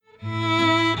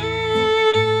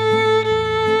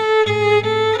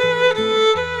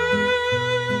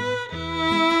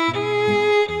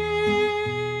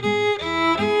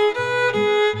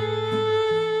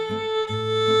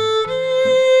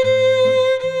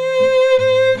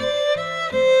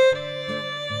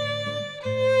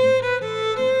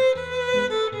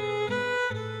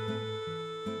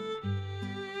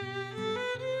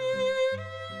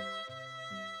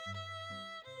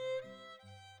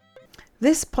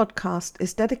This podcast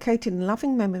is dedicated in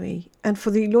loving memory and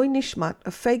for the Ilui Nishmat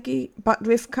of Fegi, Bat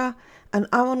Rivka, and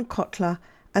Aaron Kotler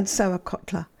and Sarah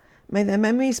Kotler. May their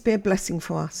memories be a blessing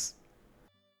for us.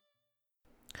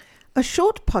 A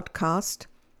short podcast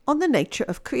on the nature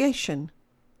of creation.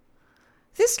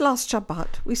 This last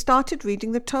Shabbat, we started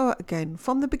reading the Torah again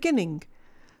from the beginning,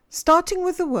 starting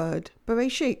with the word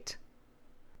Bereshit.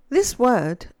 This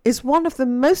word is one of the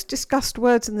most discussed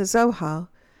words in the Zohar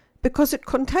because it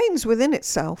contains within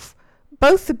itself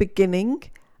both the beginning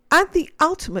and the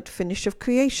ultimate finish of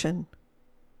creation.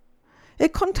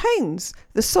 It contains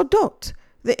the Sodot,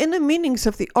 the inner meanings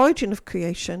of the origin of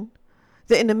creation,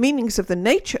 the inner meanings of the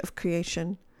nature of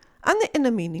creation, and the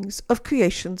inner meanings of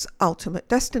creation's ultimate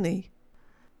destiny.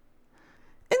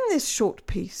 In this short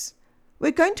piece,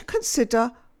 we're going to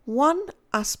consider one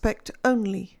aspect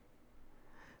only.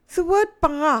 The word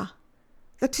bara,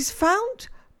 that is found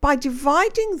by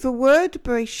dividing the word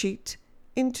Bereshit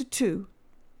into two.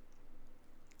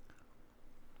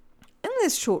 In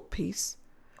this short piece,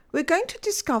 we're going to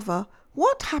discover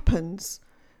what happens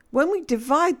when we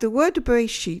divide the word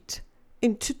Bereshit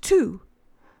into two,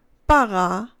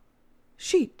 bara,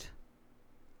 shit.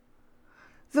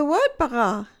 The word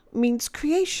bara means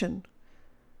creation.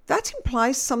 That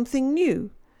implies something new,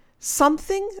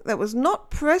 something that was not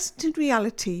present in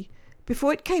reality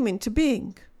before it came into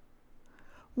being.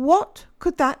 What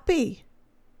could that be?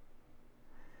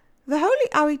 The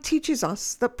Holy Ari teaches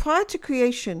us that prior to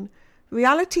creation,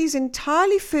 reality is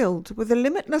entirely filled with the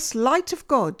limitless light of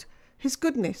God, His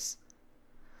goodness.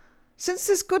 Since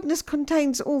this goodness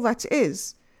contains all that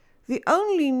is, the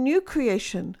only new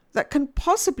creation that can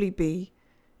possibly be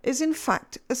is in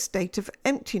fact a state of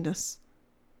emptiness.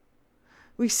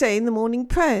 We say in the morning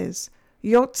prayers,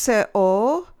 Yotzer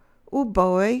Or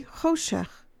Uboe Choshech,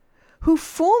 who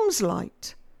forms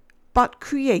light but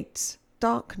creates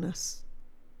darkness.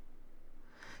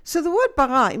 So the word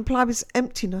bara implies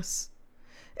emptiness.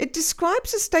 It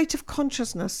describes a state of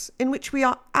consciousness in which we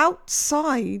are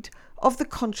outside of the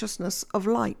consciousness of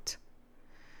light.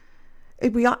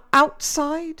 We are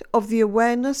outside of the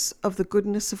awareness of the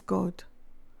goodness of God.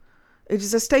 It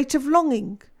is a state of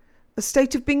longing, a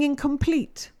state of being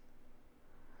incomplete.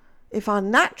 If our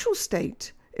natural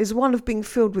state is one of being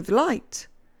filled with light,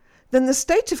 then the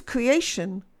state of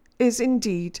creation is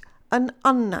indeed an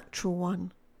unnatural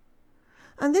one.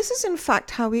 And this is in fact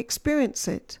how we experience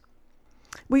it.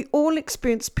 We all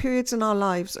experience periods in our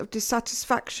lives of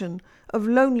dissatisfaction, of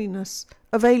loneliness,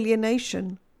 of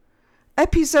alienation.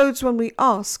 Episodes when we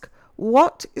ask,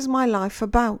 what is my life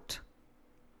about?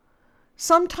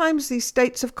 Sometimes these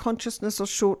states of consciousness are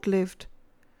short-lived,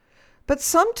 but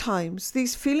sometimes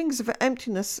these feelings of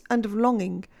emptiness and of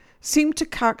longing seem to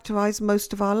characterize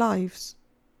most of our lives.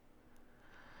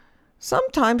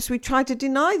 Sometimes we try to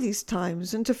deny these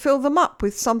times and to fill them up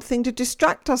with something to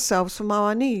distract ourselves from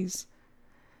our unease.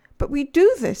 But we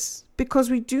do this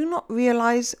because we do not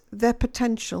realize their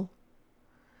potential.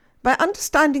 By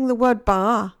understanding the word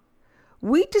bara,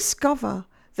 we discover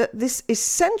that this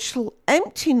essential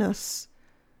emptiness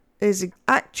is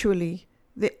actually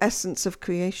the essence of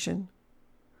creation.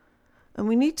 And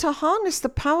we need to harness the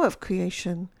power of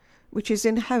creation, which is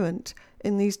inherent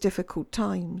in these difficult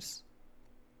times.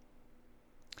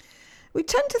 We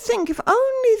tend to think if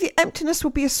only the emptiness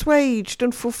will be assuaged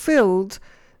and fulfilled,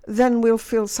 then we'll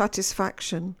feel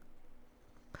satisfaction.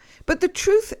 But the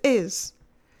truth is,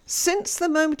 since the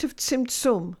moment of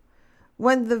Tzimtzum,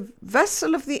 when the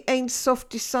vessel of the Ein Sof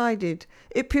decided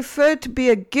it preferred to be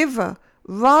a giver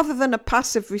rather than a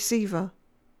passive receiver,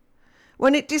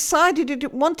 when it decided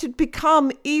it wanted to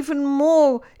become even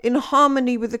more in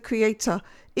harmony with the Creator,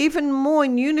 even more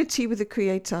in unity with the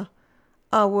Creator,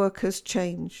 our work has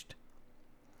changed.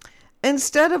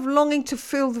 Instead of longing to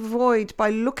fill the void by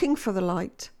looking for the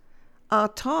light, our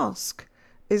task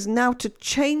is now to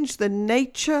change the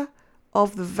nature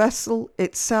of the vessel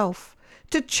itself,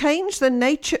 to change the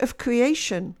nature of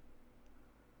creation.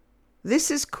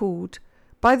 This is called,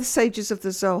 by the sages of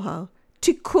the Zohar,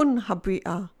 Tikkun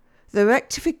HaBri'ah, the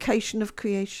rectification of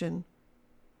creation.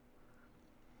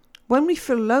 When we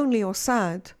feel lonely or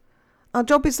sad, our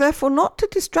job is therefore not to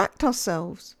distract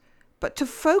ourselves, but to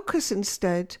focus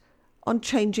instead on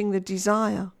changing the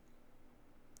desire.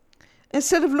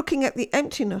 Instead of looking at the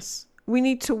emptiness, we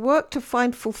need to work to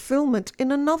find fulfillment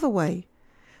in another way,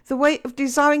 the way of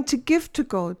desiring to give to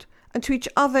God and to each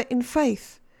other in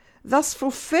faith, thus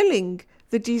fulfilling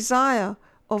the desire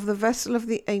of the vessel of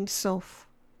the Ein Sof.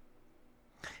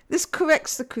 This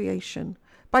corrects the creation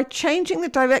by changing the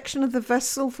direction of the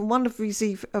vessel from one of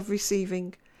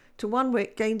receiving to one where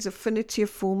it gains affinity of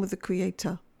form with the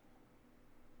Creator.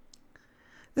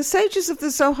 The sages of the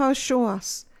Zohar assure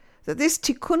us that this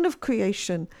tikkun of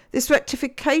creation, this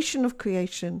rectification of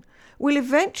creation, will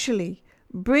eventually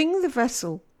bring the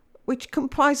vessel, which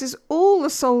comprises all the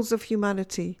souls of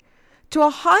humanity, to a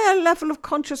higher level of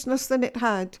consciousness than it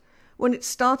had when it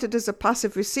started as a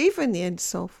passive receiver in the Ein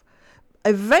Sof,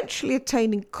 eventually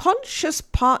attaining conscious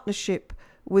partnership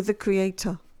with the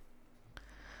Creator.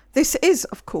 This is,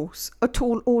 of course, a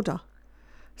tall order.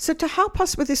 So to help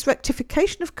us with this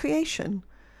rectification of creation,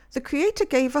 the Creator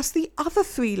gave us the other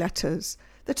 3 letters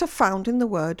that are found in the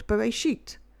word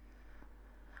Bereshit.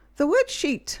 The word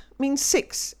Shit means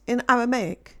 6 in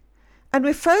Aramaic and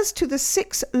refers to the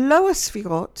 6 lower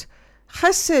Sfirot,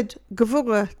 Chesed,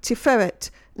 Gevurah, Tiferet,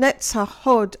 Netzach,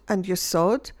 Hod and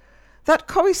Yesod, that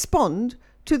correspond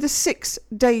to the 6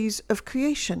 days of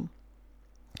creation.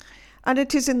 And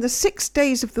it is in the 6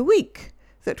 days of the week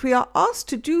that we are asked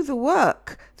to do the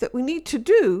work that we need to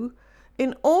do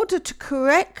in order to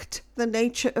correct the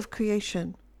nature of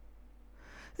creation.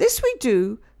 This we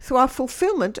do through our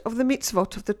fulfillment of the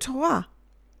mitzvot of the Torah.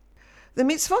 The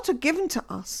mitzvot are given to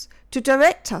us to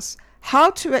direct us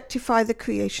how to rectify the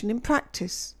creation in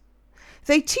practice.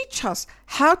 They teach us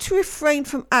how to refrain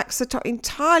from acts that are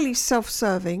entirely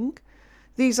self-serving.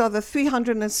 These are the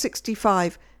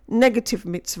 365 negative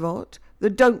mitzvot, the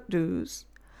don't do's,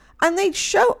 and they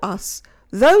show us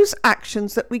those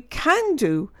actions that we can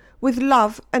do with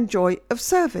love and joy of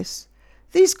service.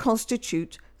 These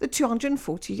constitute the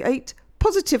 248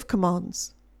 positive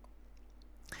commands.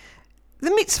 The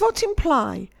mitzvot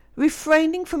imply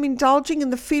refraining from indulging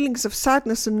in the feelings of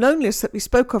sadness and loneliness that we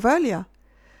spoke of earlier,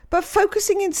 but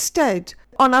focusing instead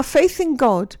on our faith in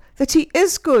God, that He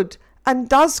is good and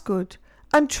does good,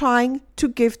 and trying to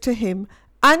give to Him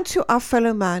and to our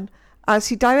fellow man as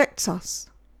He directs us.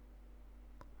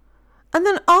 And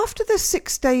then after the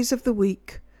 6 days of the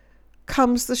week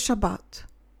comes the Shabbat.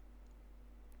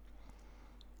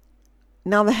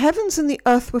 Now the heavens and the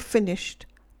earth were finished,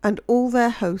 and all their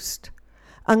host.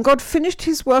 And God finished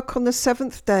His work on the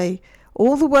 7th day,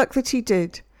 all the work that He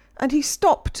did, and He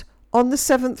stopped on the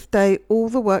 7th day all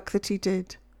the work that He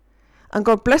did. And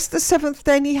God blessed the 7th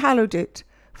day, and He hallowed it,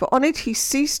 for on it He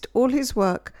ceased all His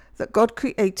work that God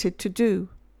created to do.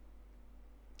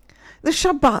 The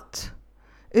Shabbat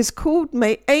is called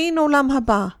Me'ein Olam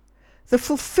Haba, the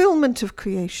fulfillment of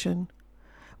creation,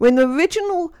 when the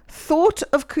original thought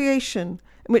of creation,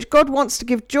 in which God wants to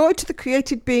give joy to the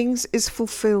created beings, is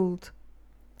fulfilled.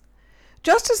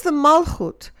 Just as the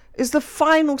Malchut is the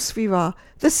final Sfirah,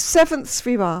 the 7th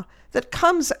Sfirah, that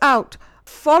comes out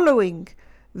following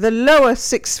the lower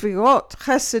 6 Sfirot,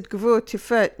 Chesed, Gevurah,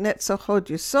 Tiferet, Netzach, Hod,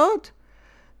 Yesod,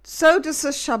 so does the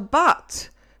Shabbat,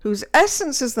 whose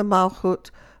essence is the Malchut,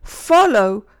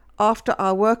 follow after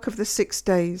our work of the 6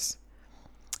 days.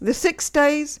 The 6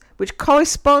 days which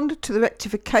correspond to the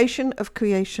rectification of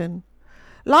creation.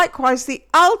 Likewise, the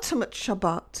ultimate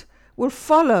Shabbat will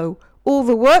follow all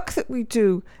the work that we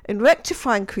do in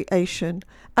rectifying creation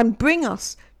and bring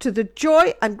us to the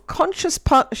joy and conscious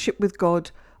partnership with God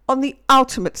on the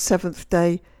ultimate 7th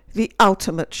day, the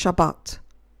ultimate Shabbat.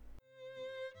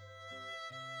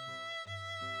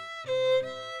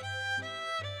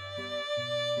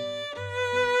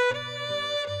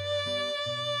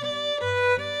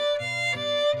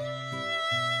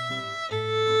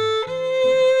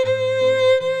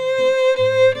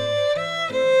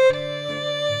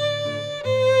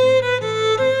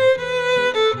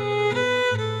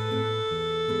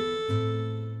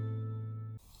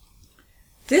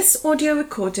 This audio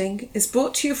recording is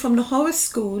brought to you from the Nahora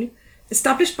School,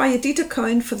 established by Yedida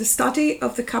Cohen for the study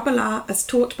of the Kabbalah as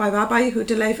taught by Rabbi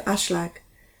Yehuda Leib Ashlag.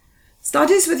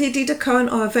 Studies with Yedida Cohen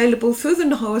are available through the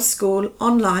Nahora School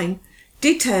online.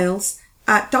 Details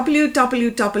at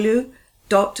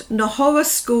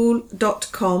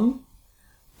www.nahoraschool.com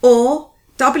or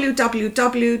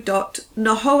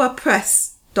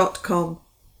www.nahorapress.com.